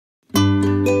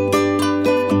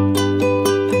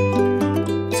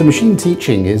So machine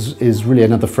teaching is really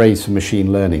another phrase for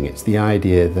machine learning. It's the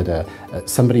idea that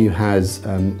somebody who has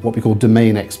what we call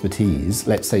domain expertise,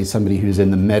 let's say somebody who's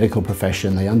in the medical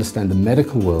profession, they understand the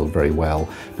medical world very well,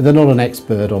 but they're not an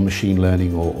expert on machine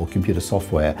learning or computer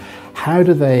software. How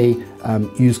do they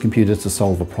use computers to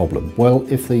solve a problem? Well,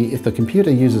 if the computer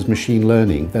uses machine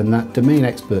learning, then that domain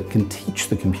expert can teach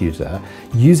the computer,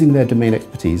 using their domain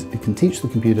expertise, it can teach the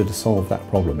computer to solve that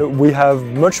problem. We have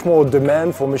much more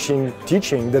demand for machine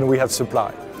teaching than we have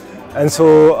supply. And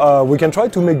so we can try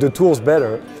to make the tools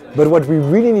better, but what we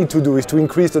really need to do is to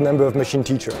increase the number of machine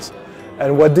teachers.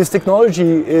 And what this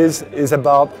technology is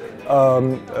about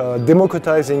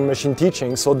democratizing machine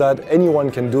teaching so that anyone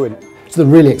can do it. So the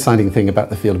really exciting thing about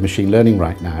the field of machine learning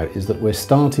right now is that we're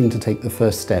starting to take the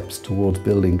first steps towards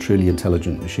building truly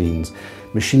intelligent machines.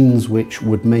 Machines which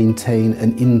would maintain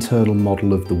an internal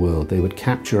model of the world. They would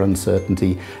capture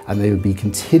uncertainty and they would be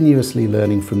continuously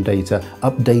learning from data,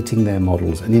 updating their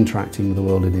models and interacting with the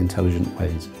world in intelligent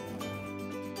ways.